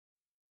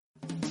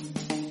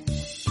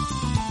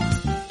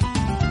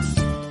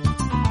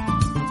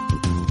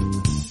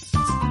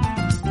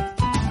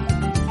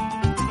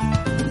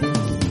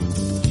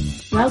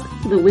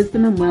Welcome to the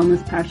Wisdom and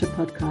Wellness Parsha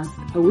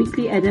podcast, a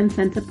weekly Eden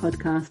Center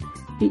podcast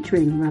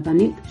featuring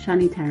Rabbanit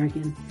Shani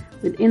Taragin,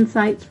 with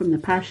insights from the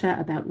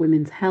Parsha about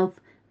women's health,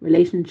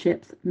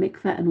 relationships,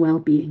 mikveh, and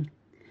well-being.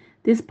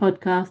 This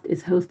podcast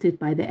is hosted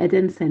by the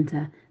Eden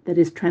Center that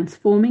is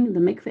transforming the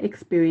mikveh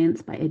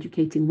experience by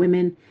educating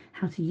women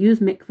how to use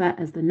mikveh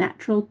as the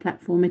natural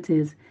platform it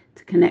is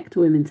to connect to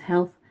women's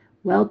health,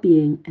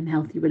 well-being, and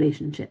healthy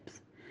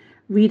relationships.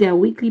 Read our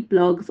weekly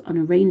blogs on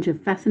a range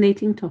of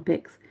fascinating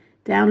topics,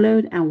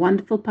 download our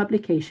wonderful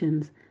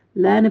publications,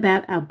 learn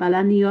about our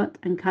Balaniot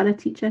and Kala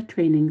Teacher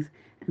trainings,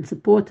 and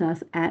support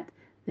us at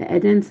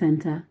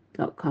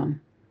theedencenter.com.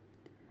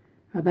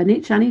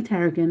 Rabbanit Shani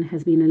Taragin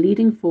has been a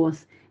leading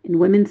force in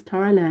women's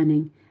Torah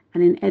learning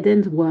and in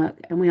Eden's work,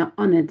 and we are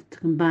honored to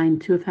combine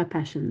two of her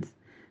passions,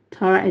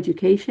 Torah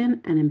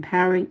education and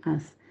empowering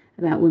us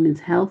about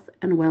women's health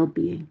and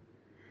well-being.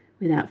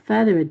 Without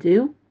further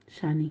ado,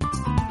 Shani.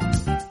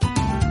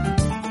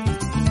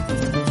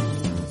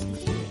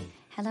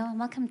 Hello and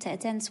welcome to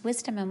Eden's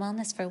Wisdom and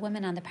Wellness for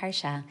Women on the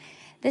Parsha.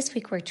 This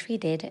week we're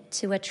treated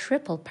to a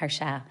triple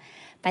Parsha.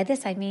 By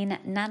this I mean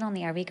not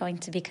only are we going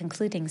to be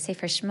concluding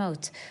Sefer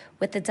Shemot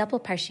with the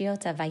double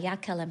Parshiot of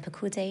Vayakhel and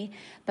Pekudei,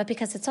 but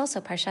because it's also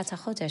Parshat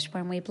HaChodesh,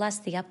 when we bless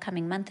the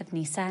upcoming month of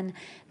Nisan,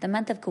 the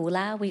month of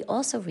Geula, we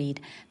also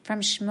read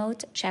from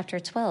Shemot chapter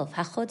 12,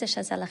 HaChodesh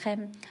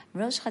Hazalachem,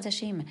 Rosh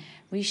Chodeshim,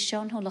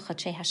 Rishon Hu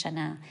L'Chodshei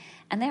Hashana.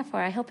 And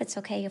therefore, I hope it's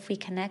okay if we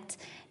connect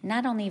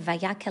not only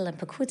Vayakhel and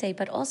Pekudei,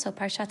 but also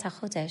Parshat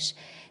HaChodesh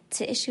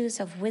to issues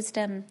of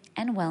wisdom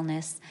and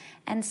wellness,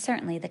 and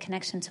certainly the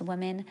connection to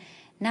women,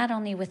 not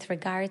only with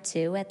regard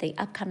to at the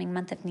upcoming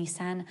month of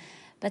Nisan,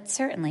 but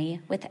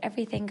certainly with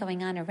everything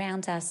going on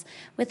around us,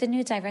 with the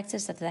new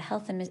directives of the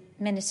health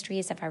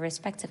ministries of our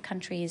respective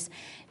countries,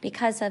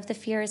 because of the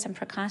fears and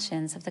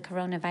precautions of the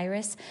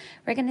coronavirus.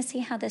 We're going to see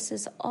how this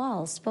is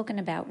all spoken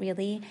about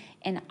really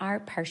in our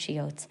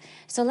Parshiot.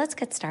 So let's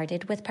get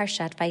started with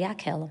Parshat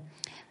Vayakhel.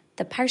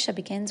 The Parsha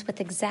begins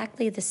with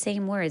exactly the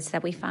same words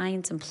that we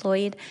find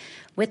employed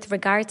with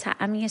regard to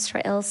Am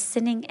Yisrael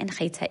sinning in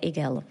Chet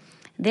HaEgel.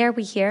 There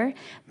we hear,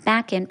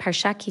 back in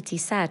Parsha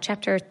Kitisa,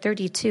 chapter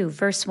 32,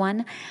 verse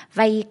 1,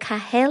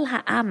 Vayikahel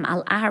ha'am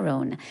al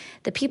Aharon.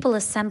 The people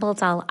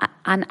assembled on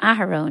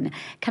Aharon,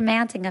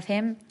 commanding of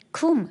him,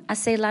 Kum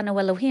aseh lanu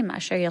Elohim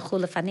asher yelchu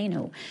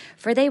lefanenu.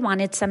 For they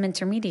wanted some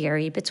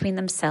intermediary between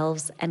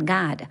themselves and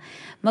God.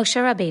 Moshe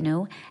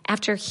Rabbeinu,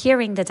 after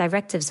hearing the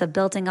directives of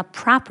building a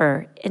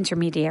proper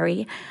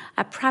intermediary,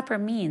 a proper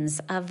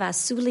means of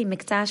Suli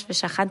Mikdash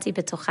v'Shachanti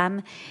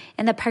B'tocham,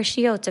 in the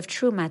Parshiot of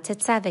Truma,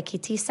 Tetzah,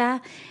 Kitisa,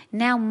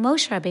 now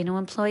Moshe Rabbeinu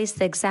employs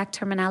the exact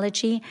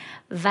terminology,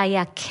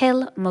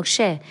 Vayakhel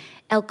Moshe,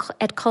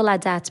 et kol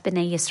adat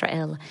b'nei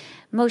Yisrael.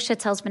 Moshe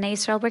tells Bnei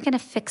Yisrael, we're going to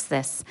fix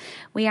this.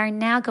 We are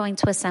now going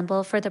to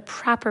assemble for the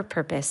proper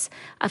purpose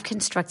of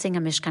constructing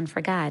a Mishkan for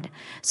God.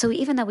 So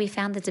even though we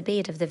found the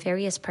debate of the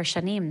various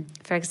Parshanim,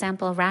 for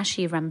example,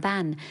 Rashi,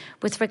 Ramban,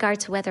 with regard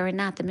to whether or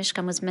not the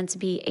Mishkan was meant to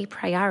be a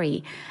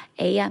priori,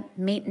 a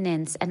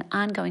maintenance, an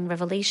ongoing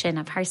revelation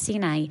of Har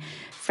Sinai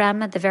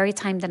from the very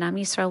time that Am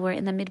Yisrael were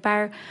in the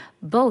Midbar,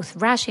 both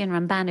Rashi and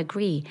Ramban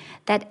agree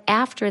that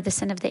after the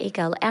sin of the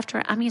Egel,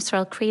 after Am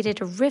Yisrael created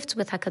a rift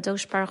with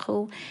HaKadosh Baruch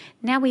Hu,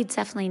 now we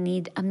definitely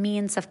need a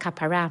means of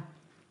kapara.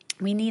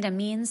 We need a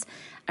means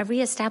of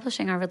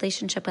reestablishing our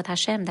relationship with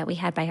Hashem that we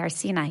had by Har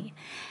Sinai.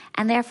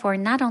 And therefore,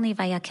 not only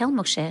Vayakhel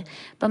Moshe,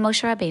 but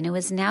Moshe Rabbeinu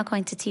is now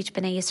going to teach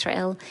Bnei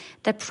Yisrael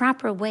the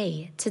proper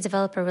way to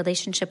develop a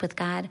relationship with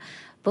God,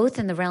 both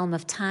in the realm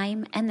of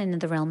time and in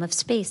the realm of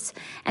space.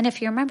 And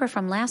if you remember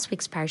from last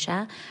week's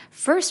Parsha,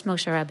 first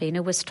Moshe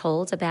Rabbeinu was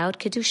told about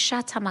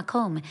Kedushat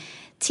HaMakom,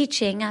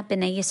 teaching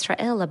Bnei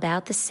Yisrael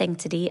about the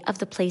sanctity of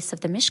the place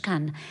of the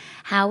Mishkan,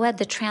 how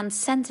the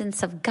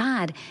transcendence of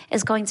God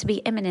is going to be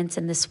imminent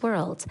in this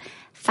world,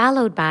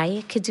 followed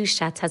by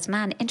Kedushat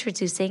HaZman,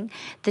 introducing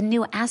the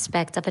new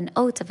aspect of an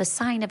oath, of a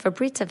sign, of a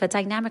brit, of a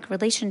dynamic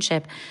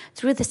relationship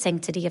through the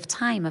sanctity of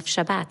time, of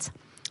Shabbat.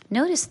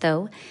 Notice,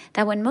 though,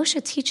 that when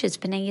Moshe teaches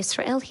Bnei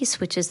Yisrael, he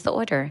switches the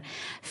order.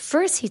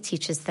 First, he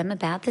teaches them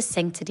about the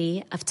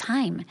sanctity of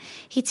time.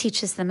 He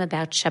teaches them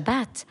about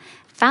Shabbat,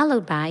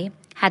 followed by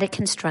how to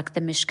construct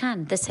the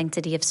Mishkan, the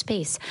sanctity of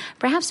space.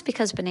 Perhaps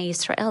because Bnei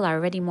Yisrael are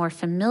already more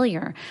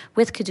familiar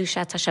with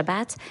Kedushat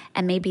HaShabbat,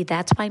 and maybe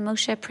that's why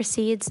Moshe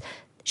precedes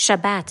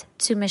Shabbat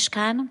to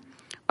Mishkan.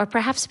 Or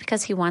perhaps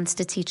because he wants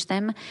to teach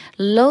them,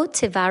 Lo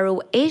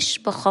tivaru esh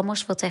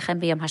b'chomosh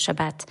v'techem b'yom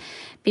HaShabbat.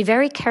 Be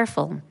very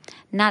careful,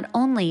 not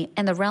only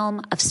in the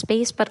realm of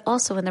space, but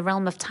also in the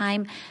realm of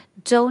time.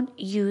 Don't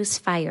use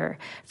fire,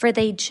 for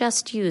they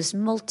just used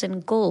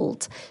molten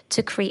gold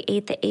to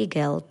create the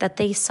egel that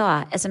they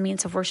saw as a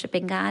means of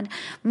worshiping God.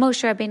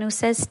 Moshe Rabbeinu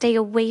says, stay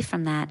away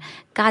from that.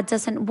 God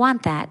doesn't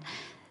want that.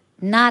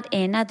 Not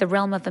in the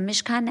realm of a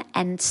Mishkan,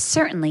 and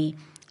certainly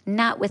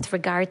not with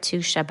regard to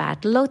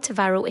Shabbat. Lo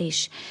tivaru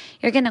esh.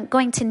 You're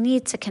going to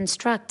need to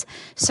construct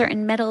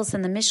certain metals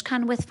in the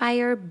Mishkan with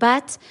fire,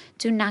 but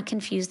do not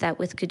confuse that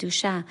with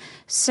Kedusha.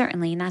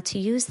 Certainly not to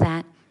use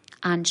that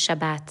on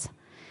Shabbat.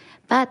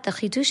 But the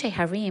Chiddushei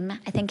Harim,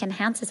 I think,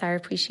 enhances our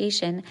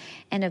appreciation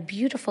in a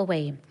beautiful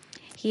way.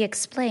 He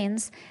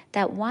explains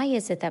that why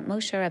is it that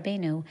Moshe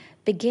Rabbeinu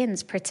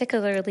begins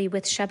particularly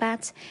with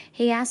Shabbat?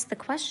 He asks the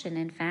question,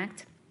 in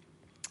fact,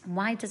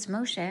 why does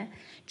Moshe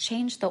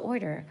change the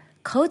order?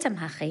 Kodem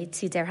hachet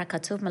sider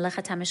hakatuv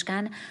melechat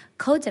hamishkan,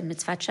 kodem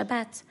mitzvat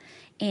Shabbat.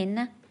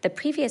 In the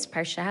previous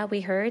parsha,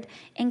 we heard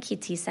in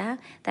Kitisa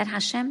that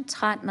Hashem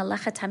taught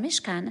melechat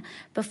hamishkan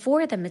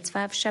before the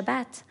mitzvah of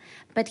Shabbat.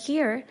 But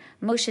here,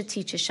 Moshe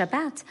teaches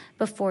Shabbat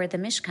before the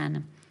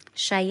Mishkan.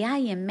 Shaya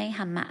yemei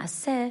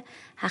ha'ma'aseh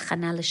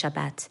hachana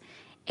l'Shabbat.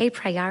 A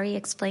priori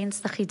explains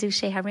the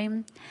Chidushei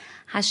Harim.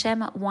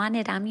 Hashem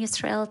wanted Am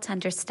Yisrael to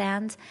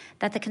understand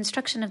that the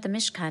construction of the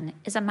Mishkan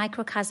is a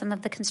microcosm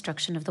of the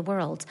construction of the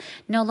world,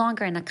 no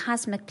longer in a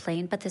cosmic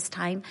plane, but this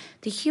time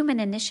the human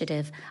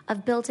initiative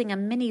of building a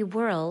mini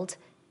world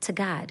to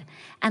God.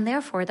 And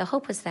therefore, the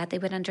hope was that they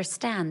would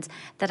understand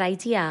that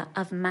idea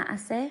of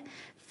Ma'aseh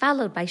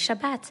followed by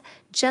Shabbat,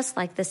 just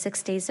like the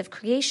 6 days of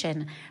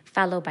creation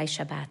followed by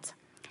Shabbat.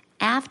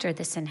 After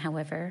the sin,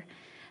 however,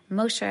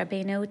 Moshe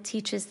Rabbeinu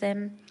teaches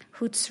them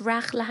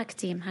Hutzrach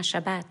lahakdim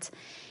haShabbat.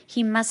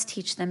 He must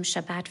teach them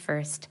Shabbat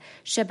first.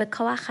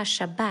 Shebekoach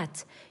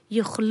haShabbat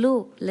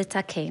yuchlu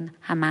litaken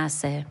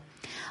hamaaseh.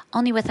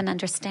 Only with an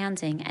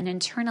understanding and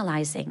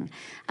internalizing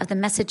of the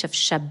message of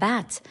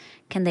Shabbat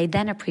can they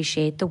then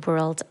appreciate the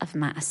world of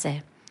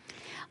Maaseh.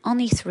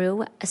 Only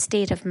through a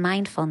state of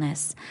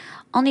mindfulness,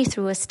 only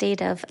through a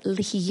state of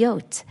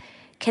lihiyot,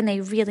 can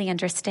they really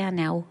understand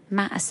now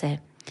Maaseh.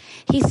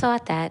 He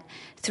thought that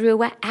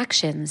through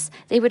actions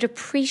they would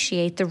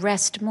appreciate the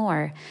rest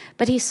more,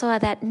 but he saw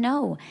that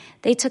no,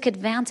 they took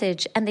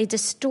advantage and they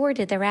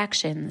distorted their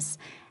actions,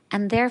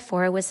 and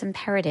therefore it was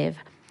imperative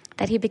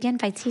that he begin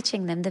by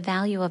teaching them the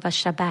value of a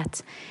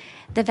Shabbat,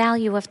 the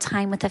value of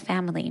time with the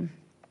family.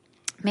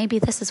 Maybe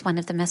this is one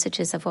of the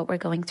messages of what we're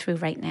going through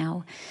right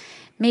now.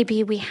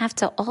 Maybe we have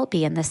to all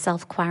be in the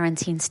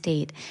self-quarantine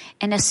state,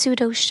 in a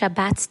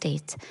pseudo-Shabbat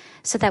state,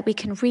 so that we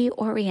can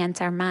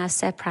reorient our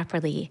Maaseh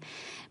properly.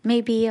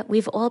 Maybe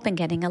we've all been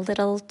getting a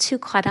little too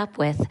caught up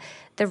with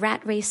the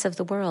rat race of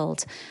the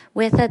world,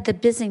 with the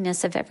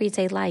busyness of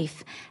everyday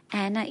life.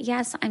 And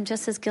yes, I'm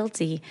just as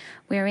guilty.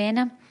 We're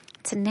in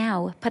to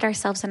now put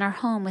ourselves in our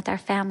home with our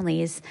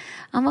families.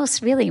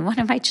 Almost really, one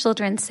of my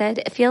children said,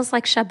 it feels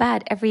like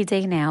Shabbat every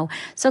day now.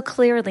 So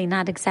clearly,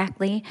 not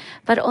exactly,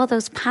 but all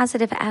those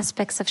positive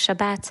aspects of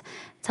Shabbat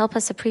to help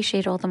us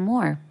appreciate all the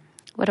more.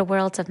 What a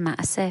world of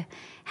Maaseh,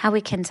 how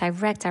we can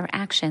direct our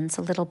actions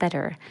a little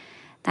better.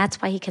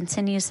 That's why he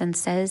continues and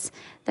says,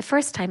 the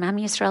first time Am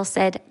Yisrael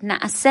said,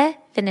 Na'aseh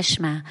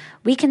v'nishma,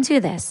 we can do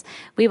this.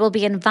 We will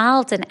be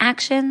involved in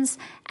actions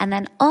and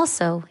then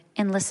also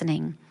in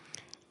listening.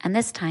 And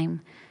this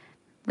time,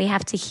 we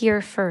have to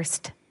hear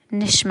first,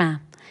 nishma.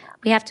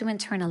 We have to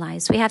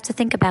internalize. We have to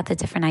think about the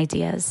different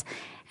ideas.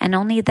 And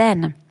only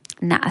then,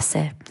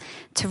 na'aseh,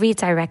 to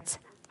redirect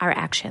our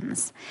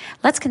actions.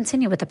 Let's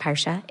continue with the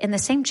Parsha. In the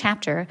same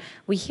chapter,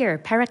 we hear,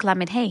 Perek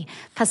Lamed Hey,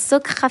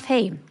 Pasuk Chaf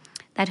Hey,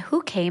 that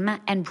who came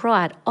and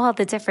brought all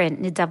the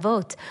different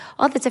nidavot,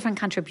 all the different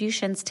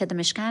contributions to the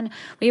Mishkan.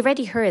 We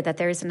already heard that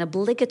there is an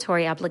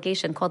obligatory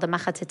obligation called the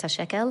Machatzit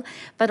HaShekel,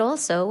 but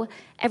also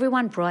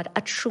everyone brought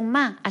a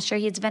truma, asher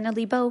yitzvena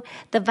libo,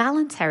 the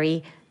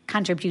voluntary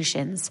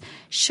contributions.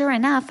 Sure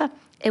enough,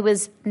 it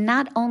was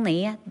not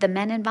only the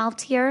men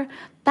involved here,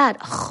 but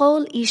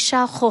chol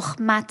isha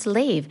chochmat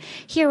lev.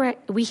 Here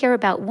we hear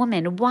about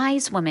women,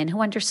 wise women,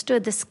 who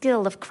understood the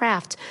skill of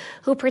craft,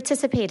 who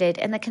participated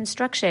in the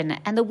construction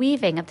and the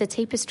weaving of the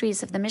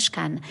tapestries of the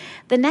Mishkan.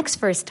 The next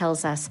verse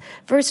tells us,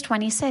 verse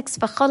 26,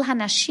 v'chol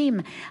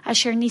hanashim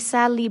asher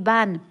nisa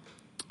liban.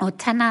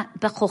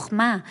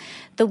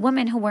 The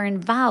women who were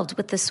involved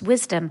with this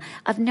wisdom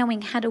of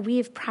knowing how to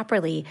weave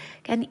properly,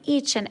 and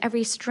each and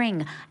every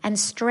string and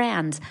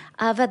strand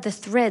of the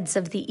threads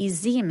of the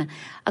izim,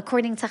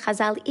 according to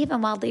Chazal,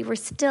 even while they were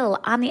still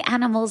on the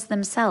animals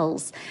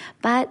themselves.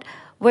 But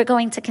we're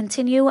going to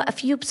continue a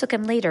few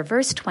psukim later,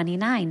 verse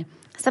 29,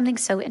 something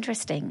so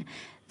interesting.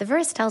 The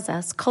verse tells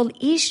us, Kol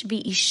ish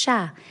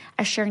v'isha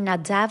asher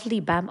nadav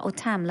libam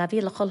otam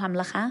lavi l'chol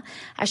hamlacha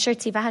asher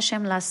tiva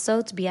Hashem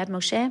lasot biyad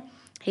Moshe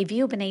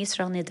Heviu b'nei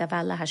Yisrael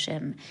nidava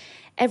laHashem.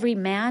 Every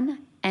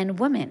man and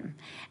woman.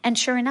 And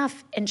sure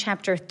enough, in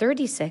chapter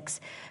 36,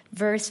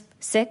 verse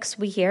 6,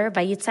 we hear,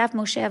 Vayitzav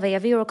Moshe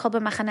vayaviru kol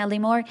b'machane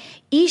limor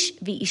ish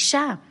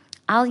v'isha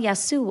al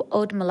yasu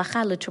od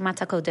malacha l'trumat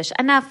hakodesh.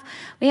 Enough.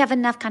 We have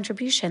enough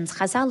contributions.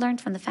 Chazal learned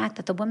from the fact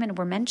that the women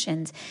were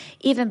mentioned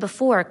even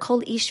before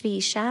kol ish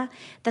v'isha,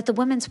 that the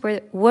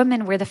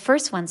women were the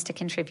first ones to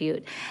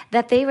contribute,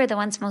 that they were the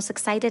ones most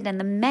excited, and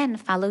the men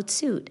followed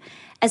suit.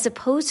 As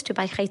opposed to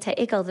by Chayta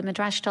Egel, the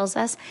Midrash tells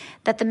us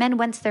that the men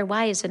went to their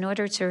wives in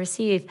order to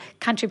receive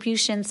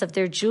contributions of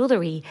their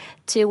jewelry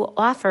to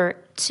offer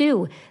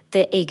to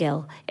the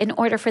Egel, in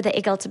order for the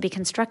Egel to be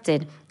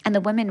constructed, and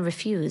the women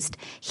refused.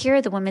 Here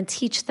the women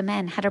teach the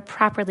men how to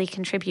properly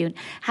contribute,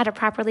 how to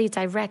properly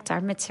direct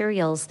our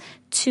materials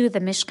to the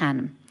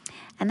Mishkan.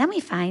 And then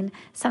we find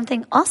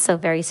something also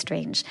very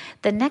strange.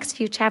 The next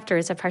few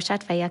chapters of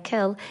Parshat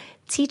Vayakhel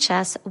teach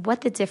us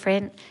what the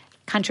different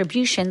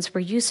contributions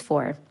were used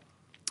for,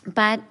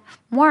 but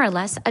more or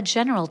less a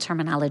general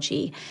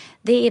terminology.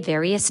 The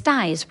various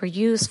dyes were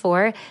used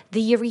for the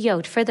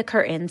yiriyot, for the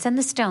curtains, and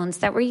the stones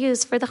that were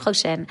used for the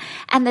choshen,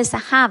 and the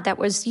zahav that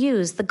was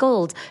used, the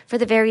gold, for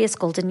the various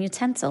golden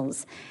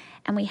utensils.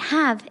 And we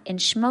have in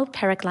Shmot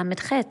Perek Lamed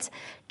Chet,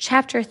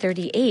 chapter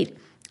 38,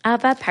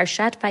 of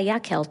Parshat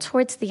Vayakhel,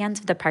 towards the end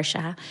of the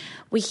Parsha,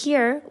 we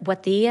hear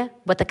what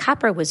the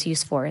copper was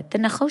used for, the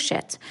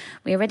nechoshet.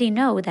 We already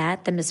know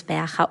that the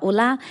Mizbeach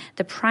HaUlah,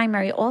 the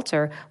primary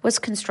altar, was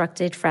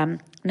constructed from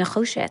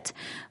nechoshet.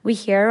 We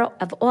hear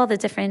of all the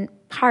different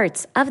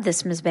parts of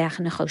this Mizbeach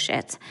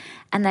nechoshet.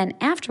 And then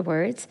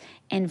afterwards,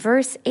 in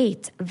verse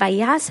 8,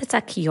 Vayas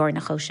et kiyor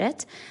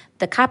nechoshet,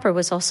 the copper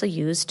was also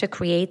used to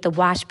create the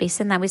wash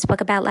basin that we spoke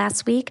about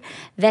last week,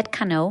 vet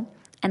kano,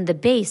 and the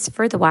base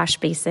for the wash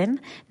basin,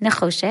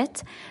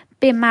 nechoshet,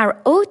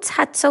 b'marot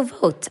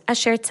hatzovot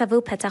asher tzavu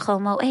petachol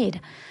moed,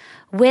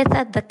 with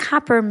the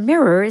copper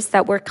mirrors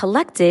that were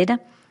collected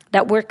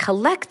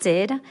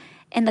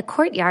in the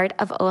courtyard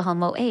of Ohel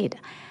Moed.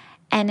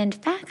 And in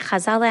fact,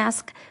 Chazal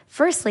ask,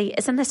 firstly,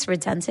 isn't this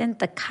redundant?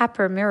 The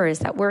copper mirrors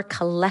that were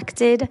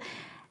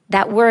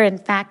in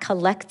fact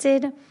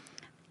collected.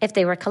 If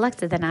they were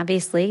collected, then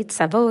obviously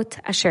tzavot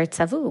asher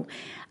tzavu.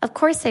 Of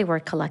course they were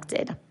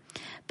collected.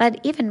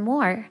 But even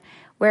more,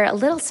 we're a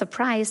little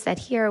surprised that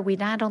here we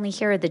not only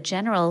hear the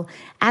general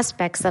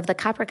aspects of the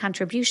copper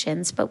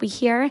contributions, but we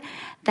hear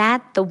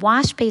that the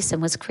wash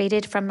basin was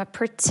created from a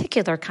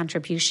particular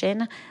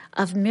contribution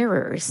of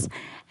mirrors.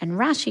 And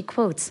Rashi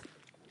quotes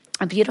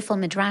a beautiful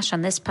midrash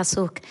on this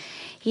pasuk.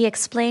 He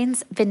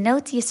explains,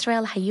 V'not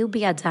Yisrael hayu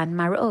biyadan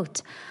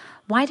marot.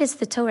 Why does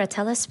the Torah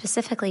tell us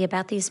specifically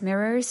about these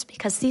mirrors?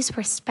 Because these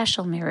were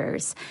special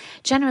mirrors.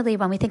 Generally,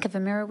 when we think of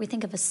a mirror, we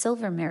think of a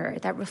silver mirror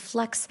that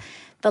reflects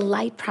the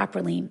light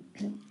properly.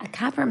 A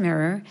copper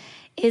mirror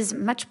is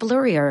much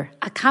blurrier.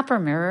 A copper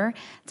mirror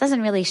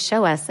doesn't really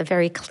show us a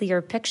very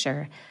clear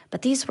picture.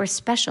 But these were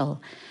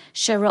special.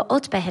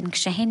 Shero'ot behen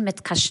kshehin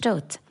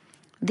mitkashtot.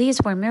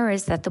 These were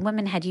mirrors that the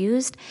women had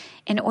used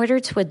in order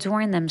to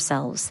adorn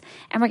themselves.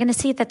 And we're going to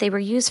see that they were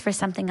used for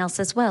something else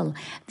as well.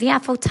 And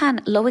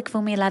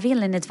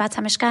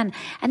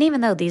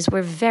even though these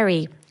were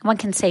very, one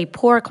can say,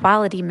 poor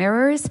quality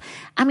mirrors,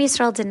 Am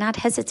Yisrael did not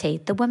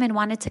hesitate. The women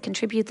wanted to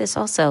contribute this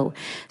also.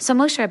 So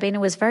Moshe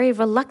Rabbeinu was very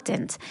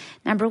reluctant.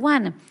 Number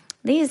one,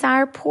 these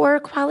are poor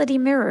quality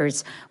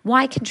mirrors.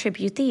 Why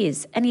contribute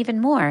these? And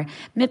even more,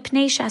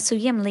 Moshe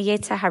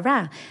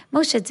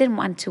didn't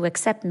want to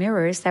accept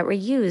mirrors that were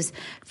used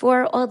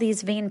for all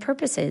these vain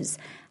purposes.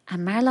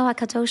 Amar lo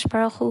HaKadosh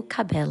Baruch Hu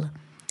kabel.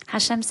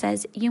 Hashem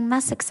says, you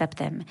must accept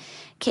them.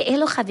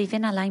 Because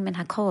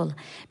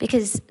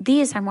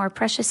these are more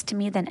precious to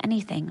me than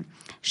anything.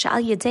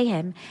 Sha'al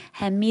yedehem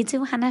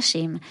hamidu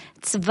hanashim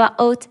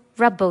tzvaot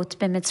rabot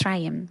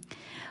b'mitzrayim.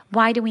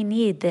 Why do we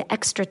need the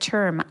extra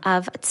term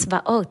of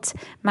tzvaot,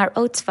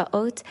 marot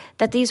tzvaot,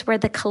 that these were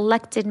the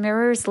collected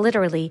mirrors,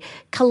 literally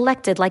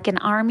collected like in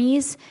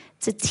armies,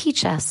 to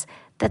teach us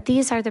that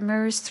these are the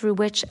mirrors through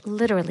which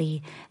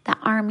literally the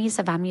armies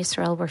of Am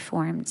Yisrael were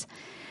formed.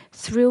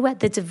 Through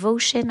the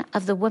devotion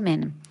of the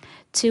women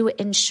to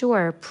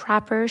ensure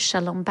proper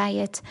shalom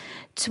bayit,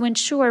 to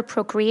ensure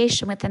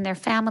procreation within their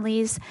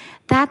families.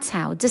 That's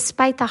how,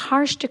 despite the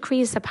harsh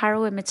decrees of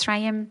Paro and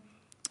Mitzrayim,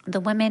 the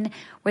women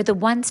were the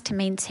ones to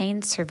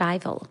maintain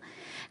survival.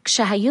 And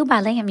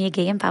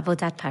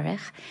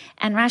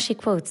Rashi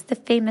quotes the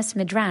famous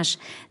midrash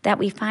that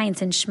we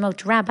find in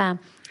Shmot Rabbah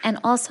and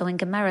also in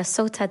Gemara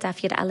Sota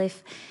Daf Yud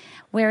Aleph,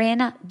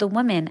 wherein the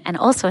woman, and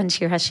also in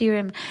Shir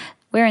Hashirim,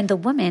 wherein the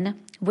women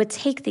would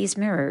take these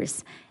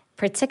mirrors,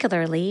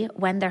 particularly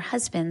when their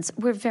husbands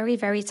were very,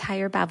 very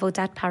tired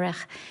b'avodat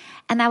parech.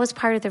 And that was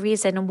part of the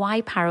reason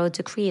why Paro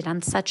decreed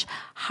on such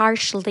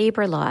harsh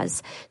labor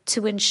laws,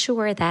 to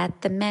ensure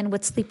that the men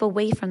would sleep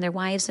away from their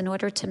wives in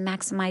order to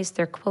maximize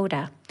their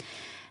quota.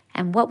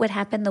 And what would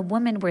happen? The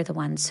women were the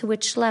ones who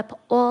would schlep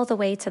all the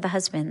way to the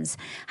husbands.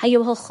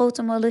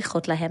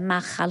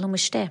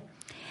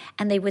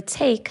 And they would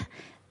take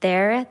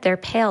their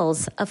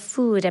pails of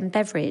food and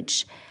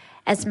beverage.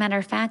 As a matter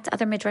of fact,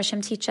 other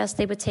midrashim teach us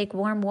they would take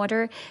warm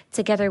water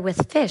together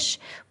with fish,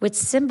 which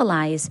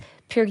symbolize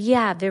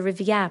pirya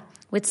v'rivya,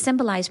 which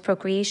symbolize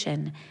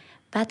procreation.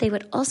 But they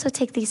would also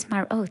take these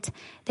marot.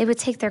 They would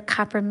take their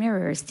copper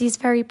mirrors, these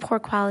very poor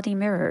quality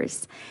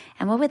mirrors.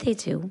 And what would they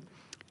do?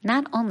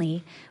 Not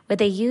only would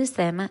they use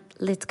them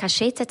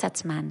litkashet et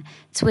atzman,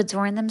 to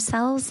adorn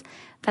themselves,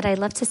 but I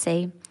love to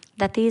say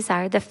that these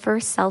are the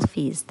first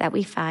selfies that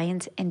we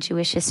find in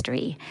Jewish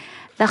history.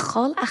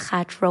 V'chol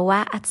achat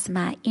roa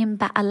atzma im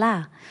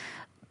ba'ala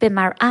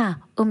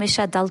b'mar'a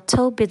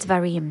umishadalto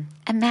b'dvarim.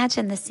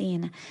 Imagine the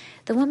scene.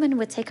 The woman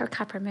would take her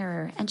copper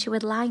mirror and she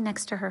would lie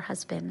next to her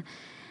husband.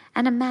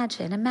 And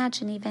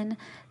imagine even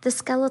the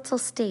skeletal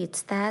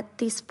state that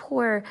these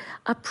poor,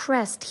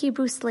 oppressed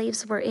Hebrew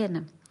slaves were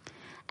in.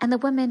 And the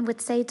woman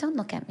would say, don't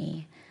look at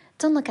me.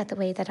 Don't look at the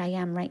way that I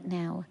am right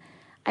now.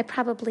 I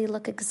probably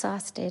look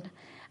exhausted.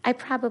 I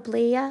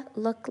probably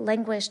look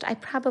languished. I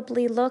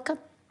probably look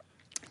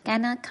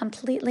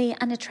completely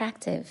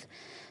unattractive.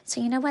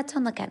 So you know what?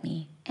 Don't look at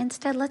me.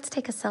 Instead, let's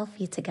take a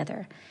selfie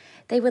together.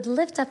 They would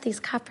lift up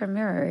these copper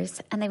mirrors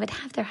and they would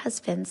have their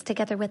husbands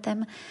together with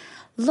them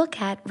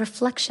look at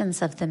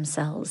reflections of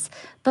themselves,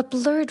 but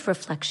blurred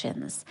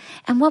reflections.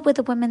 And what would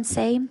the women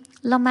say?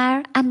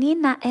 Lomar ani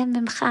na'em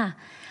mimcha.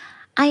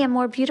 I am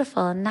more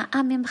beautiful.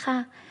 Na'am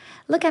mimcha.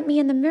 Look at me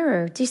in the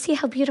mirror. Do you see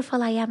how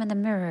beautiful I am in the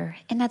mirror?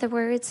 In other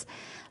words,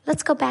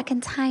 let's go back in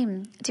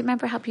time. Do you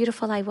remember how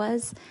beautiful I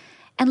was?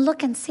 And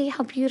look and see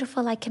how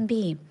beautiful I can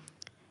be.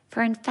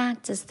 For in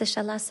fact, as the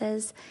Shalah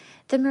says,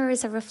 the mirror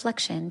is a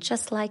reflection,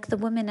 just like the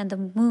woman and the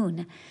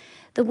moon.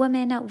 The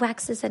woman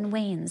waxes and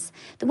wanes.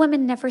 The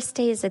woman never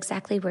stays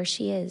exactly where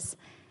she is.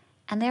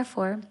 And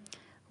therefore,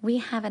 we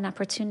have an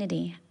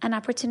opportunity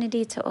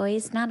to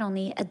always not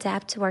only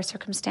adapt to our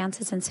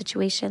circumstances and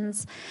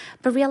situations,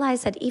 but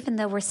realize that even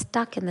though we're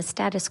stuck in the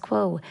status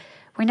quo,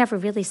 we're never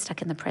really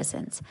stuck in the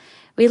present.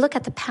 We look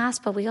at the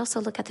past, but we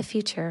also look at the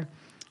future.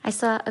 I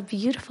saw a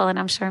beautiful, and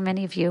I'm sure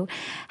many of you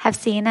have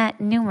seen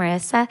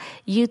numerous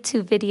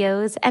YouTube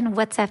videos and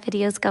WhatsApp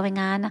videos going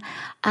on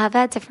of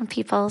different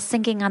people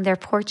singing on their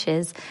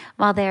porches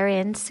while they're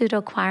in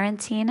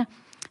pseudo-quarantine.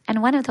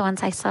 And one of the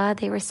ones I saw,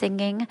 they were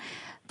singing,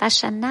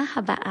 Bashana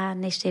haba'a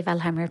nishdev al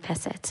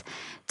hamirpeset.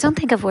 Don't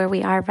think of where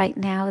we are right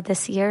now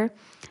this year,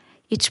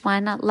 each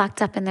one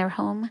locked up in their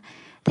home.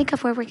 Think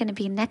of where we're going to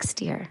be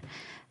next year.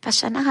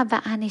 Bashana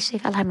haba'a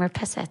nishdev al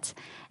hamirpeset.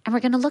 And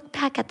we're going to look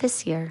back at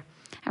this year.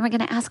 And we're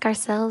going to ask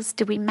ourselves,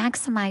 did we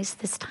maximize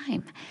this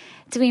time?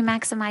 Did we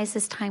maximize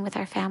this time with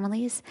our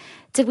families?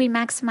 Did we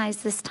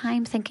maximize this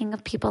time thinking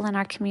of people in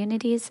our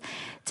communities?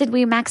 Did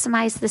we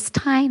maximize this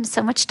time,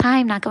 so much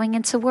time not going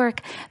into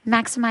work,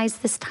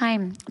 maximize this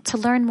time to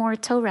learn more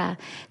Torah,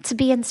 to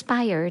be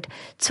inspired,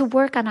 to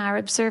work on our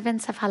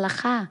observance of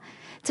halakha?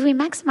 Do we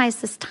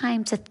maximize this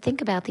time to think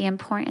about the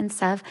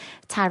importance of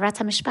taharat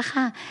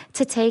hamishpacha,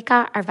 to take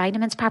our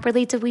vitamins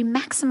properly? Do we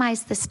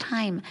maximize this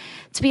time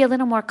to be a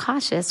little more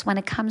cautious when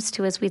it comes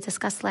to, as we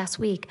discussed last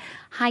week,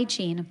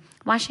 hygiene,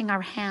 washing our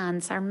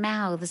hands, our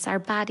mouths, our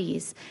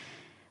bodies?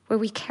 Were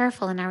we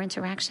careful in our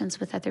interactions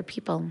with other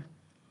people?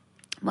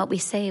 What we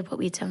say, what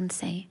we don't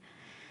say.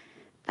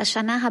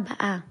 Bashana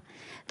haba'ah,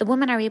 the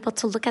women are able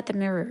to look at the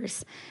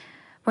mirrors.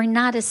 We're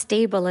not as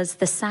stable as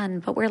the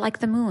sun, but we're like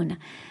the moon.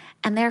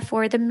 And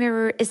therefore, the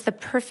mirror is the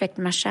perfect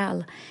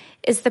mashal,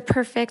 is the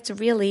perfect,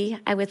 really,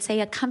 I would say,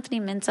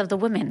 accompaniment of the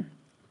woman.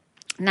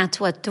 Not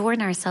to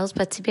adorn ourselves,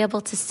 but to be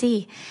able to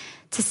see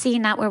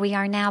not where we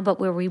are now,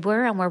 but where we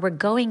were and where we're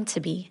going to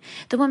be.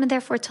 The woman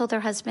therefore told their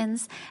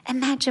husbands,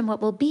 imagine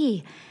what will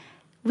be.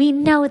 We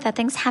know that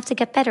things have to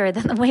get better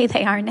than the way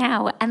they are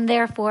now, and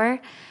therefore,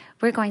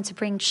 we're going to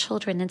bring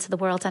children into the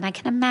world. And I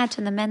can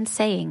imagine the men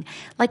saying,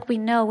 like we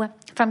know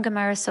from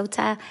Gemara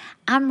Sota,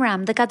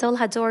 Amram, the Gadol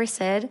Hador,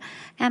 said,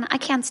 and I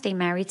can't stay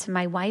married to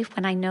my wife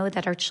when I know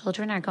that our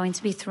children are going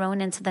to be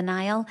thrown into the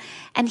Nile.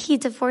 And he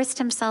divorced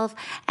himself,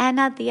 and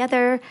the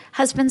other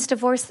husbands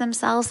divorced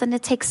themselves. And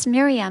it takes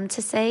Miriam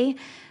to say,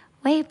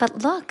 wait,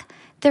 but look,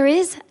 there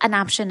is an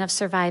option of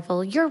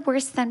survival. You're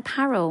worse than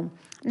Paro.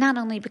 Not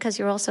only because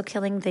you're also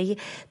killing the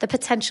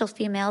potential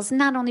females,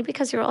 not only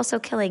because you're also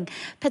killing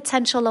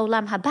potential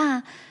olam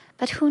haba,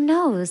 but who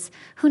knows?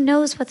 Who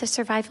knows what the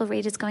survival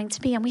rate is going to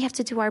be? And we have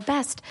to do our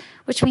best,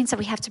 which means that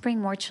we have to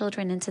bring more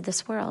children into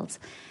this world.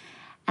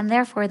 And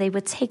therefore, they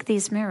would take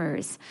these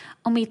mirrors.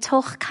 They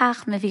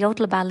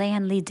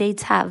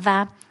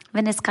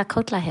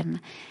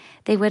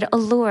would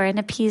allure and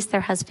appease their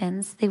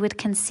husbands. They would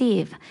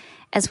conceive,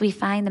 as we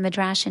find the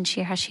Midrash in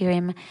Shir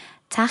HaShirim,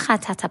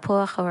 Tachat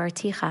HaTapuach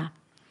Orticha.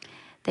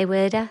 They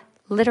would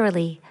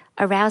literally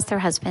arouse their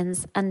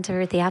husbands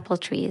under the apple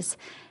trees.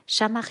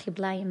 That's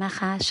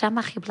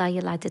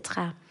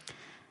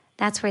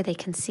where they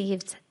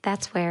conceived.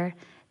 That's where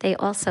they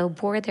also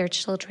bore their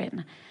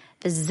children.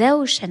 These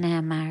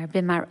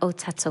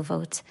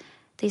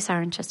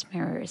aren't just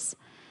mirrors.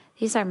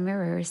 These are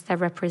mirrors that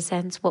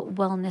represent what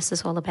wellness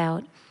is all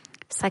about.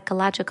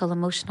 Psychological,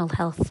 emotional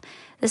health.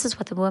 This is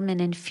what the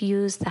women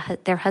infused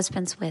their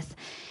husbands with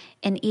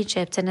in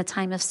Egypt in a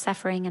time of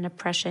suffering and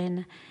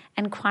oppression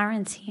and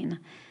quarantine.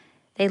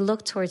 They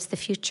looked towards the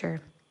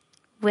future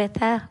with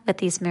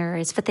these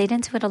mirrors, but they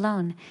didn't do it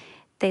alone.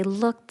 They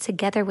looked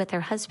together with their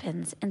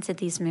husbands into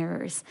these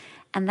mirrors,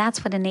 and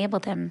that's what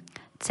enabled them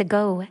to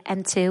go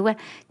and to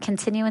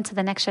continue into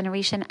the next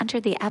generation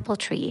under the apple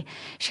tree.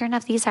 Sure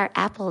enough, these are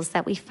apples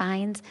that we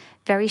find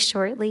very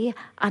shortly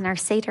on our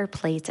Seder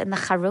plate in the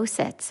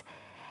charoset.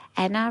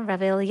 And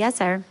Rav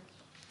Eliezer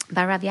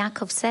Bar Rav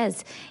Yaakov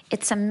says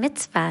it's a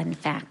mitzvah, in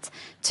fact,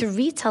 to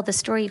retell the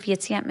story of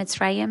Yetziat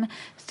Mitzrayim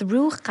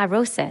through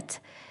charoset.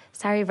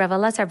 Sorry, Rav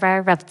Elazar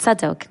Bar Rav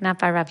Tzadok, not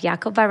Bar Rav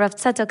Yaakov. Bar Rav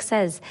Tzadok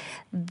says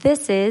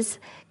this is,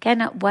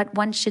 again, what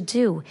one should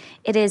do.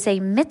 It is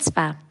a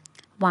mitzvah.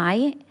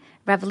 Why?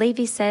 Rav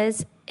Levi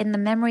says in the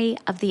memory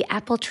of the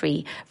apple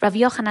tree. Rav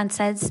Yochanan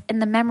says, in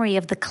the memory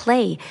of the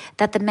clay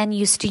that the men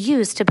used to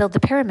use to build the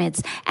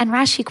pyramids. And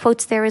Rashi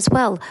quotes there as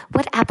well.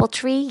 What apple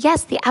tree?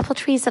 Yes, the apple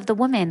trees of the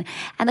woman.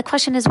 And the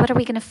question is, what are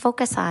we going to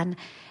focus on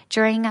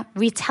during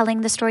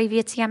retelling the story of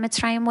Yetziat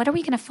Mitzrayim? What are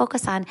we going to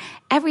focus on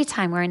every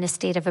time we're in a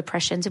state of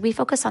oppression? Do we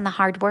focus on the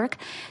hard work?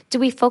 Do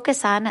we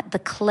focus on the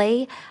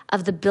clay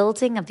of the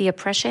building of the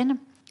oppression?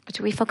 Or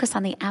do we focus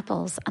on the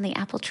apples, on the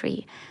apple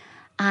tree,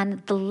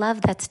 on the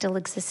love that still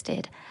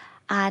existed,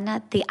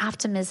 on the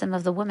optimism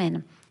of the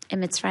woman in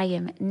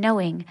Mitzrayim,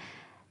 knowing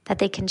that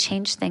they can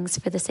change things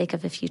for the sake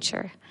of a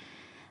future?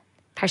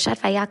 Parshat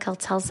Vayakhel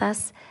tells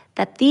us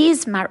that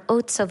these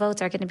mar'ot tzovot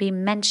are going to be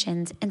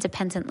mentioned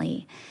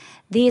independently.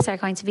 These are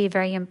going to be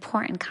very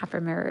important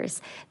copper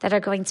mirrors that are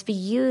going to be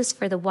used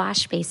for the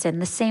wash basin,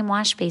 the same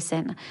wash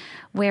basin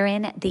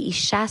wherein the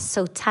Isha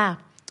Sota,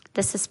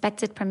 the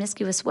suspected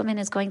promiscuous woman,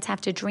 is going to have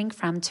to drink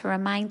from to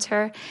remind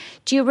her,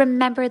 do you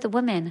remember the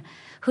women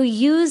who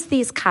used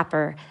these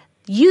copper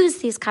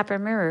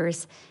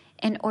mirrors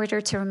in order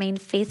to remain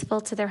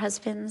faithful to their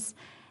husbands?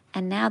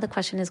 And now the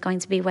question is going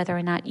to be whether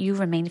or not you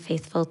remain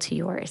faithful to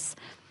yours.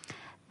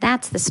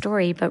 That's the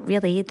story, but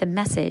really the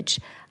message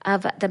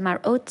of the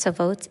Mar'ot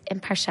Tzovot in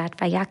Parshat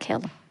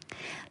Vayakhel.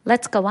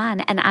 Let's go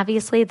on. And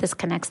obviously this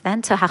connects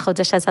then to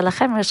HaChodesh Hazeh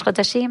Lachem, Rosh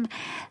Chodeshim.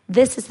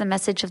 This is the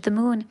message of the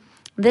moon.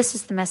 This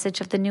is the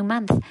message of the new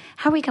month.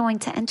 How are we going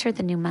to enter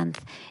the new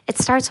month? It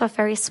starts off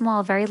very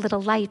small, very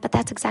little light, but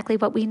that's exactly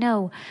what we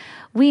know.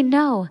 We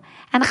know.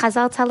 And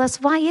Chazal tell us,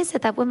 why is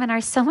it that women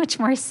are so much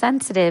more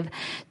sensitive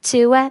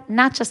to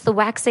not just the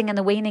waxing and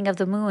the waning of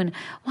the moon?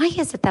 Why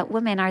is it that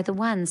women are the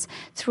ones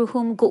through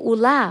whom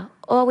Ge'ulah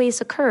always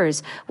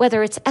occurs?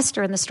 Whether it's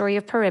Esther in the story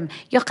of Purim,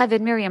 Yocheved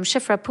and Miriam,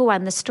 Shifra, Puah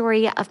in the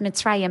story of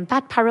Mitzrayim,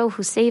 Bat Paro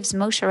who saves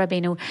Moshe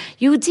Rabbeinu,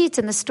 Yehudit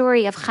in the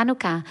story of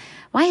Chanukah.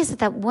 Why is it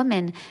that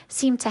women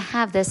seem to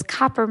have this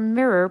copper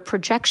mirror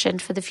projection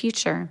for the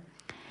future?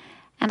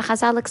 And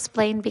Chazal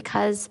explained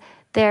because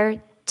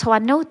they're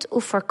toanot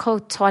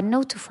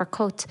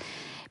ufarkot,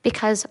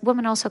 because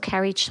women also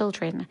carry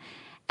children.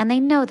 And they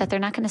know that they're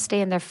not going to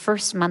stay in their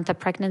first month of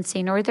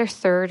pregnancy, nor their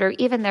third, or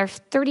even their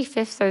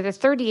 35th, or their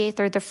 38th,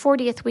 or their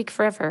 40th week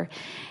forever.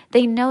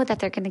 They know that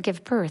they're going to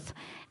give birth,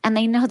 and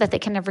they know that they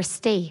can never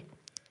stay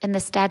in the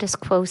status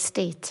quo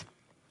state.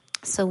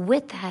 So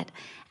with that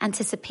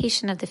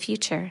anticipation of the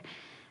future,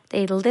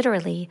 they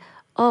literally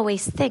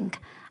always think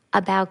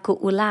about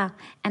Ge'ulah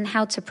and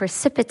how to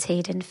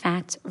precipitate, in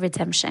fact,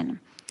 redemption.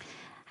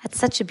 That's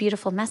such a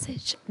beautiful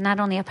message, not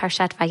only of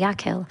Parshat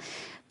Vayakhel,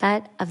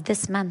 but of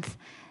this month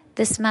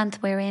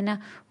wherein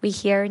we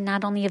hear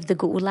not only of the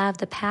Ge'ulah of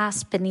the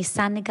past,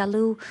 B'Nisan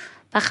Nigalu,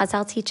 but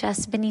Chazal teach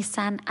us,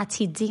 B'Nisan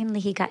Atidin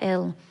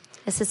Lihigael.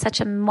 This is such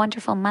a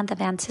wonderful month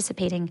of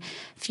anticipating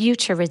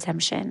future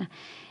redemption.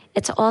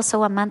 It's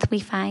also a month we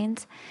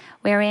find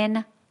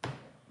wherein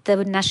the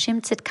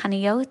Nashim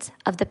Tzidkaniyot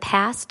of the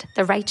past,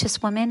 the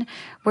righteous women,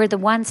 were the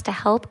ones to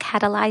help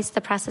catalyze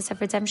the process of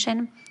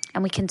redemption,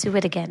 and we can do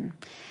it again.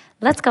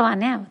 Let's go on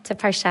now to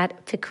Parshat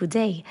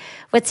Pekudei,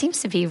 what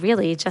seems to be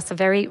really just a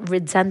very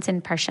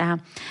redundant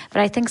parsha,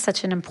 but I think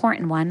such an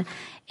important one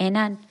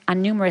on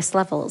numerous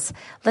levels.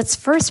 Let's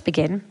first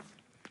begin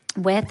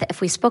with,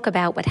 if we spoke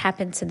about what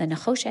happened to the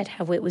Nechoshet,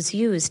 how it was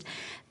used,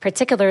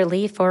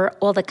 particularly for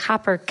all the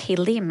copper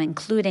kelim,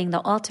 including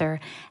the altar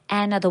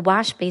and the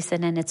wash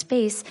basin and its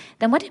base,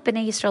 then what did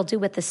Bnei Yisrael do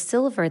with the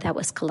silver that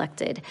was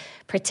collected,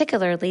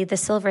 particularly the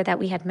silver that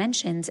we had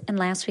mentioned in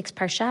last week's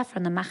parsha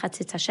from the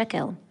Machatzit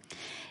HaShekel?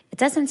 It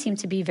doesn't seem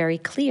to be very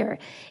clear.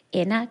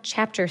 In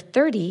chapter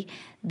 30,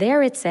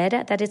 there it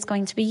said that it's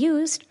going to be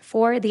used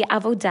for the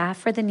avodah,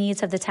 for the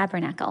needs of the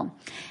tabernacle.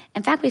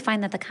 In fact, we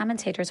find that the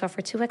commentators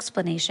offer two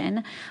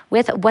explanations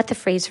with what the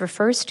phrase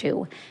refers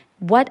to.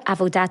 What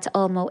avodat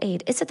al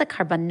moed? Is it the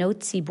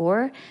karbanot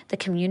tzibor, the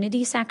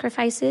community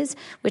sacrifices,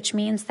 which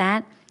means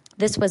that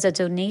this was a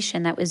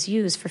donation that was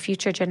used for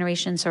future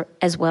generations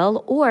as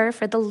well, or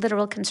for the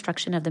literal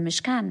construction of the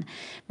Mishkan,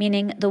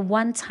 meaning the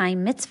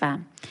one-time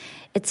mitzvah?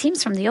 It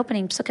seems from the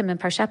opening psukim in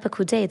Parshat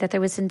Pekudei that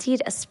there was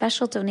indeed a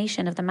special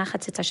donation of the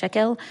Machatzit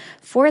HaShekel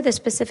for the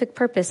specific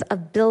purpose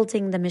of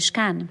building the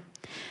Mishkan.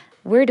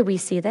 Where do we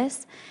see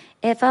this?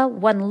 If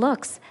one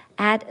looks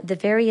at the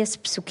various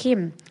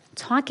psukim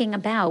talking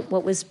about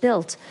what was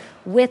built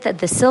with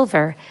the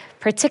silver,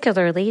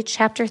 particularly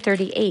chapter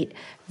 38,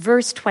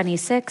 verse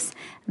 26,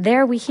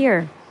 there we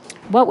hear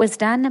what was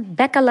done.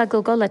 Beka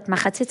lagolgolet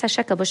machatzit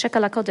hashekel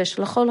b'shekel hakodesh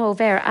l'chol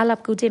hover ala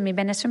pkudim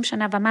miben 20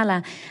 shana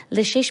v'mala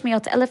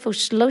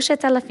l-600,000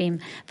 u-3,000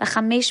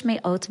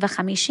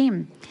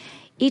 ו-550.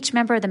 Each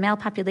member of the male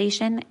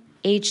population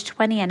aged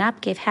 20 and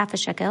up gave half a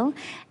shekel,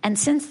 and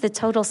since the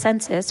total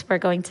census, we're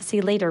going to see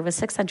later, was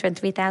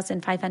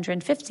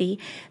 603,550,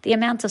 the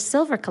amount of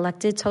silver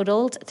collected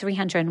totaled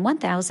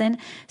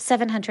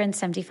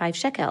 301,775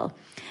 shekel.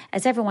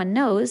 As everyone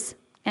knows,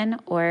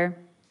 or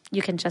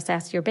you can just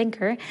ask your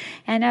banker,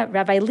 and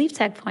Rabbi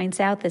Liebtag points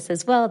out this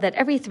as well, that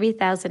every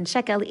 3,000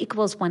 shekel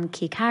equals 1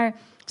 kikar,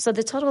 So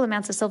the total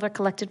amount of silver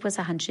collected was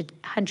 100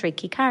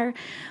 kikar,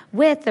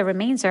 with the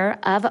remainder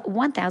of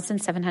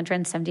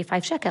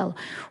 1,775 shekel.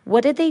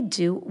 What did they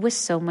do with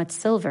so much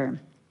silver?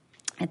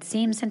 It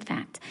seems, in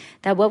fact,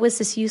 that what was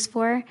this used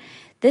for?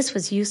 This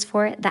was used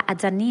for the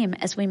adanim,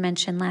 as we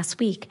mentioned last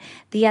week.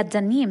 The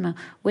adanim,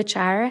 which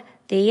are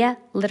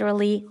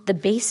literally the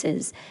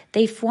bases.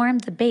 They form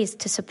the base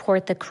to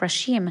support the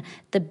krashim,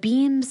 the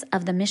beams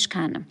of the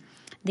Mishkan.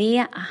 The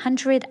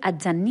 100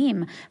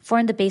 adanim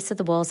form the base of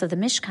the walls of the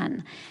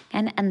Mishkan,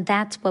 and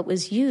that's what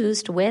was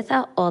used with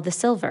all the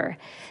silver.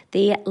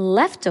 The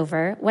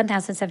leftover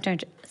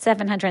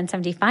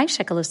 1,775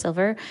 shekel of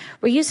silver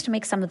were used to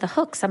make some of the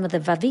hooks, some of the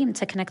vavim,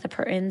 to connect the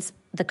curtains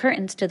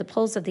to the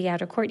poles of the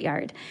outer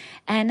courtyard,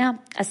 and a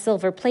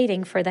silver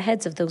plating for the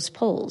heads of those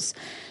poles.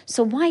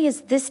 So why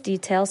is this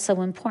detail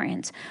so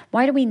important?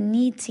 Why do we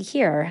need to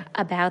hear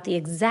about the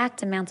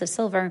exact amount of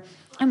silver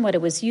and what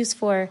it was used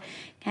for?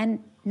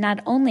 And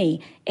not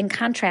only in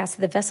contrast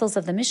to the vessels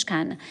of the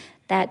Mishkan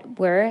that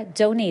were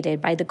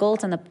donated by the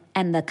gold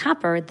and the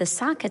copper, the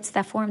sockets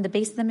that formed the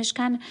base of the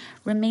Mishkan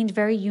remained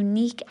very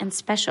unique and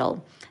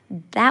special.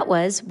 That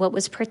was what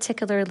was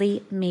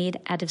particularly made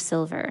out of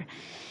silver.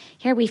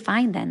 Here we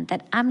find then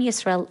that Am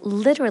Yisrael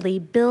literally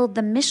build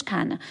the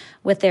Mishkan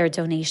with their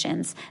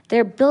donations.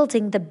 They're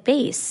building the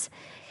base.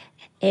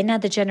 In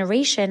the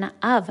generation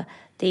of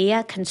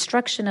the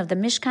construction of the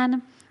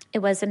Mishkan,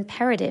 it was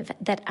imperative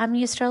that Am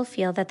Yisrael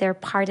feel that they're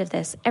part of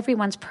this.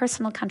 Everyone's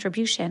personal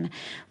contribution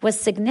was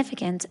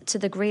significant to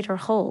the greater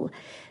whole.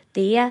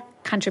 The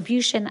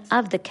contribution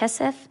of the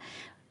kesef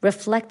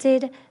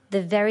reflected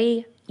the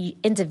very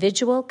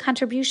individual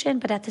contribution,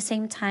 but at the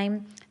same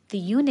time, the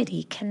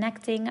unity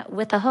connecting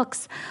with the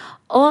hooks,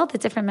 all the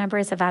different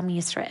members of Am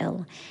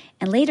Yisrael.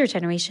 In later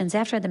generations,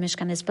 after the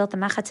Mishkan is built, the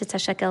machatzit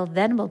shekel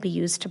then will be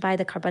used to buy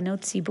the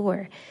karbanot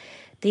tzibur.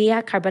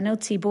 The karbanot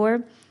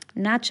tzibur,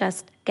 not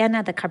just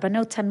Gena, the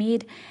Karbanot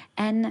Tamid,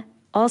 and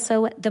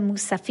also the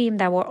Musafim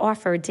that were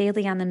offered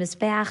daily on the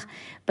Mizbeach.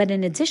 But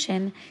in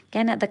addition,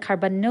 Gena, the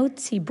Karbanot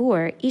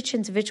Tzibur, each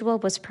individual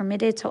was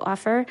permitted to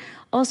offer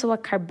also a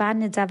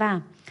Karban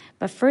Nidava.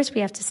 But first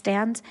we have to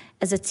stand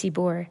as a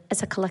Tzibur,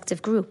 as a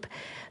collective group.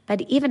 But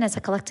even as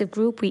a collective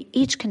group, we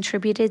each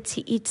contributed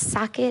to each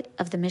socket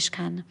of the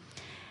Mishkan.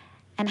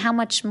 And how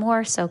much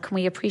more so can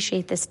we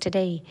appreciate this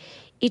today?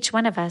 Each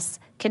one of us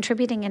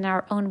contributing in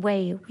our own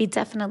way, we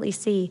definitely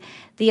see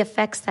the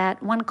effects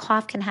that one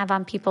cough can have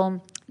on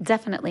people,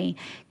 definitely,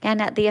 and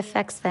the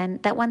effects then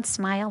that one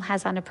smile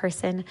has on a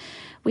person.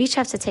 We each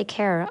have to take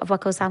care of what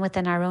goes on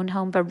within our own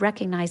home, but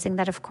recognizing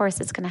that, of course,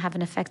 it's going to have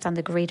an effect on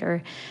the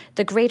greater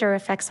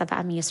effects of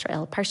Am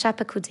Yisrael.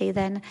 Vayakhel-Pekudei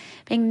then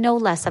being no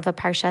less of a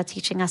parsha,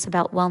 teaching us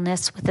about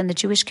wellness within the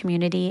Jewish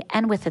community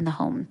and within the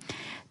home.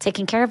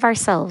 Taking care of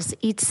ourselves,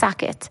 each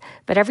socket,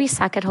 but every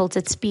socket holds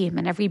its beam,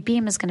 and every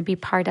beam is going to be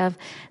part of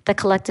the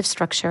collective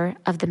structure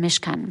of the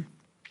Mishkan.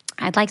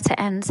 I'd like to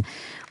end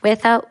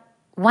with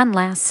one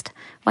last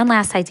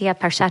idea of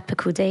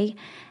Vayakhel-Pekudei,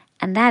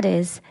 and that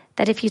is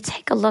that if you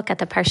take a look at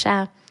the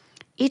Parsha,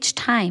 each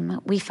time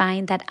we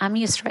find that Am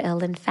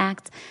Yisrael, in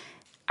fact,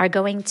 are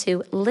going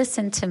to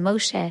listen to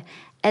Moshe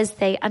as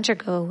they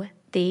undergo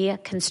the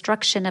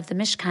construction of the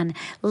Mishkan,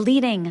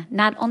 leading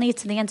not only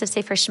to the end of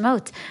Sefer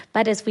Shemot,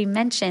 but as we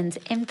mentioned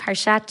in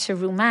Parshat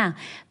Terumah,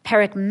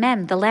 Perek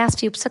Mem, the last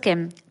few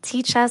psukim,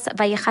 teach us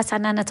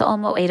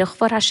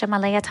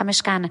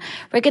Mishkan.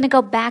 We're going to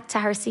go back to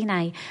Har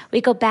Sinai. We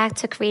go back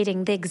to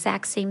creating the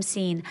exact same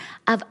scene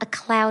of a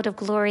cloud of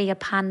glory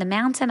upon the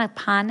mountain,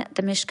 upon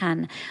the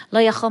Mishkan.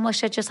 Lo Yachol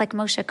Moshe, just like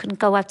Moshe couldn't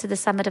go up to the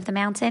summit of the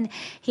mountain,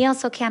 he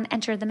also can't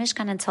enter the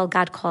Mishkan until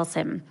God calls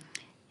him.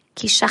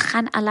 Ki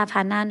shachan alav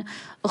hanan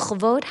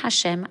uchvod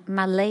Hashem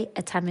malei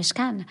et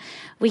hamishkan.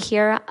 We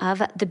hear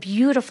of the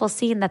beautiful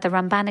scene that the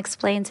Ramban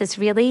explains is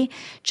really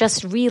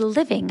just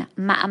reliving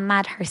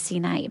Ma'amad Har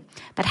Sinai.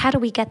 But how do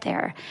we get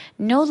there?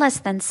 No less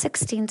than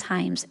 16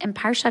 times in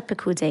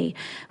Vayakhel-Pekudei,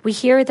 we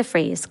hear the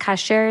phrase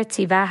Kasher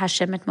tiva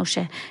Hashem et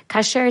Moshe.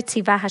 Kasher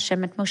tiva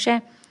Hashem et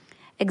Moshe.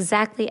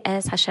 Exactly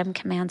as Hashem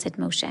commanded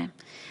Moshe.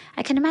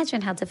 I can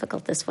imagine how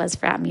difficult this was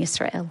for Am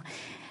Yisrael.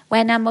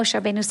 When Moshe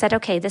Rabbeinu said,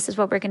 okay, this is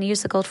what we're going to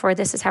use the gold for,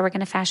 this is how we're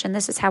going to fashion,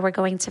 this is how we're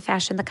going to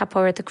fashion the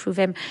kapor, the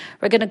kruvim,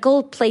 we're going to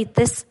gold plate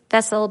this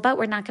vessel, but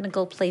we're not going to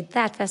gold plate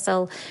that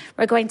vessel.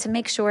 We're going to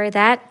make sure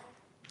that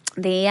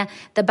the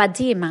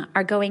badim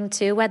are going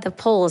to, the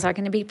poles are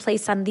going to be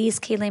placed on these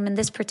kelim in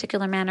this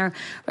particular manner.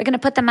 We're going to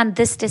put them on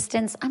this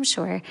distance. I'm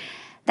sure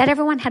that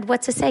everyone had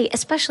what to say,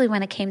 especially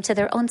when it came to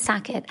their own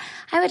socket.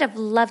 I would have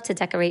loved to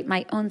decorate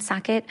my own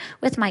socket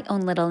with my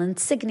own little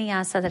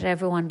insignia so that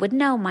everyone would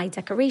know my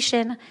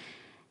decoration.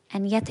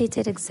 And yet they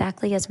did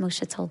exactly as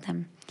Moshe told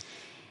them.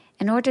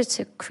 In order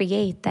to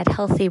create that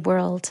healthy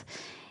world,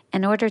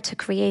 in order to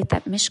create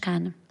that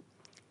Mishkan,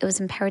 it was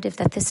imperative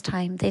that this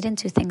time they didn't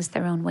do things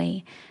their own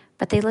way,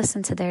 but they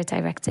listened to their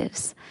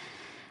directives.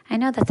 I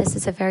know that this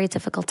is a very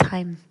difficult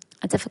time.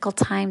 A difficult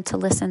time to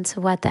listen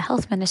to what the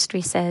health ministry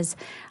says,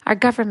 our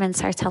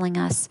governments are telling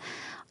us,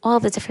 all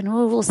the different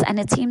rules, and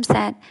it seems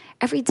that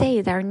every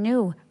day there are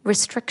new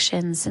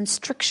restrictions and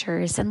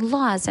strictures and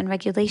laws and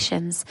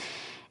regulations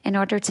in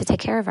order to take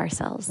care of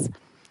ourselves.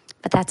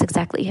 But that's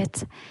exactly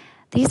it.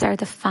 These are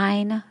the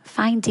fine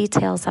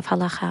details of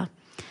halacha,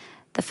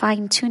 the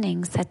fine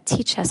tunings that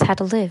teach us how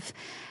to live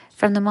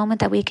from the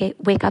moment that we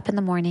wake up in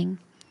the morning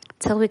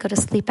till we go to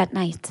sleep at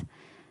night.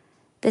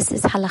 This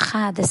is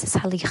halacha, this is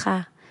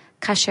halicha,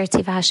 kasher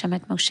tiva Hashem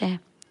et Moshe.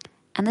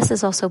 And this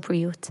is also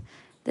briut.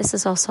 This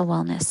is also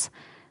wellness.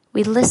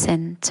 We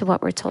listen to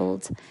what we're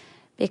told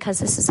because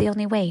this is the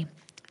only way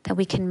that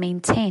we can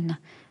maintain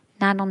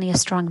not only a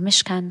strong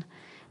mishkan,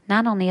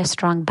 not only a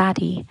strong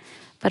body,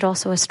 but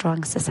also a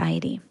strong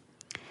society.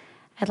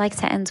 I'd like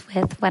to end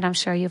with what I'm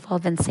sure you've all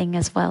been seeing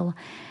as well.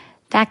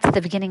 Back to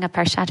the beginning of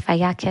Parshat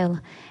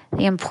Vayakhel,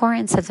 the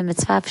importance of the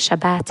mitzvah of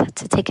Shabbat,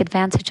 to take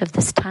advantage of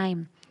this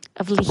time,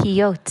 of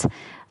lihiyot,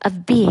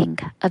 of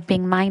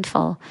being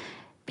mindful,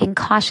 being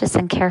cautious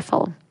and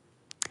careful.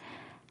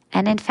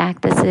 And in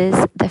fact, this is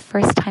the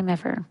first time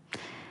ever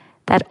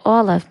that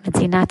all of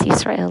Medinat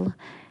Yisrael,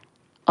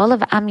 all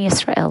of Am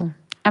Yisrael,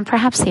 and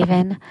perhaps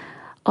even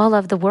all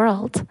of the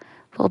world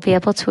will be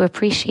able to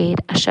appreciate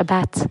a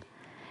Shabbat,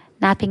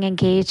 not being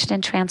engaged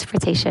in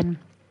transportation,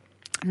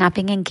 not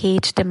being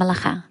engaged in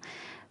malacha,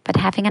 but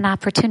having an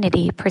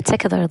opportunity,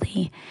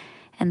 particularly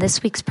in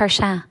this week's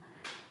Parsha,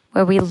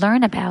 where we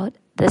learn about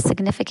the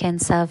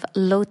significance of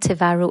lo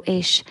tivaru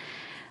esh.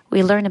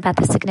 We learn about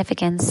the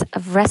significance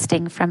of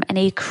resting from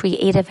any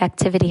creative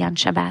activity on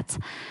Shabbat.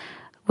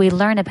 We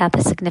learn about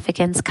the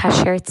significance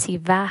kasher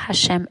tiva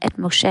Hashem et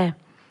Moshe,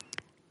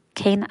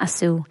 kein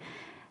asu,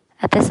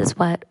 that this is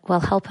what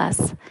will help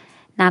us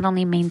not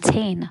only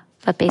maintain,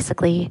 but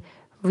basically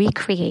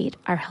recreate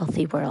our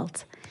healthy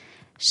world.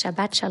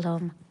 Shabbat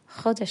Shalom,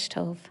 Chodesh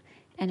Tov,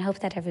 and hope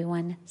that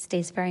everyone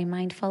stays very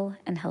mindful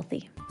and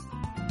healthy.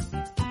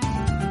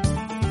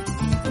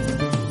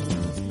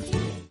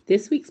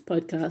 This week's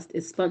podcast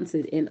is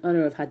sponsored in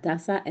honor of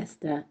Hadassah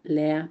Esther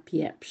Leah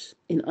Piepsh,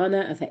 in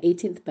honor of her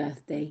 18th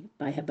birthday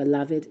by her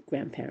beloved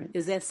grandparents.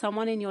 Is there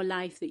someone in your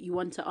life that you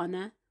want to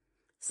honor?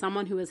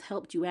 Someone who has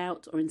helped you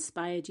out or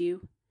inspired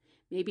you?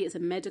 Maybe it's a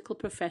medical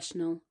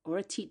professional or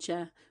a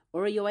teacher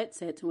or a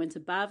yoetzet who went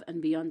above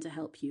and beyond to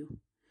help you,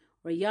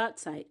 or a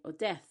yahrzeit or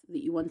death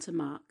that you want to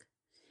mark.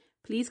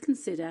 Please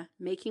consider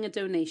making a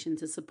donation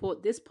to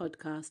support this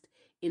podcast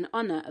in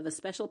honor of a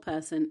special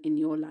person in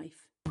your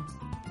life.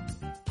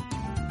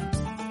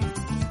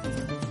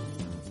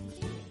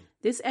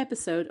 This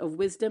episode of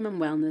Wisdom and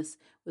Wellness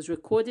was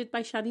recorded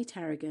by Shani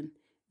Tarragon,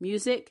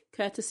 music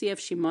courtesy of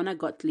Shimona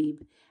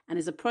Gottlieb, and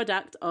is a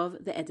product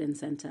of the Eden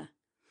Center.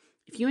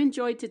 If you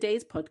enjoyed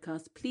today's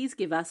podcast, please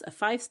give us a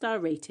 5-star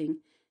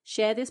rating,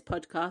 share this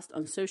podcast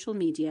on social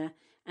media,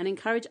 and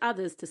encourage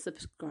others to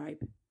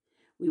subscribe.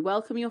 We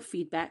welcome your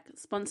feedback,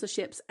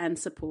 sponsorships, and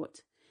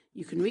support.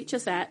 You can reach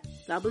us at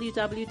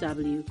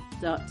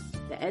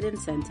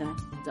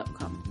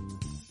www.theedencenter.com.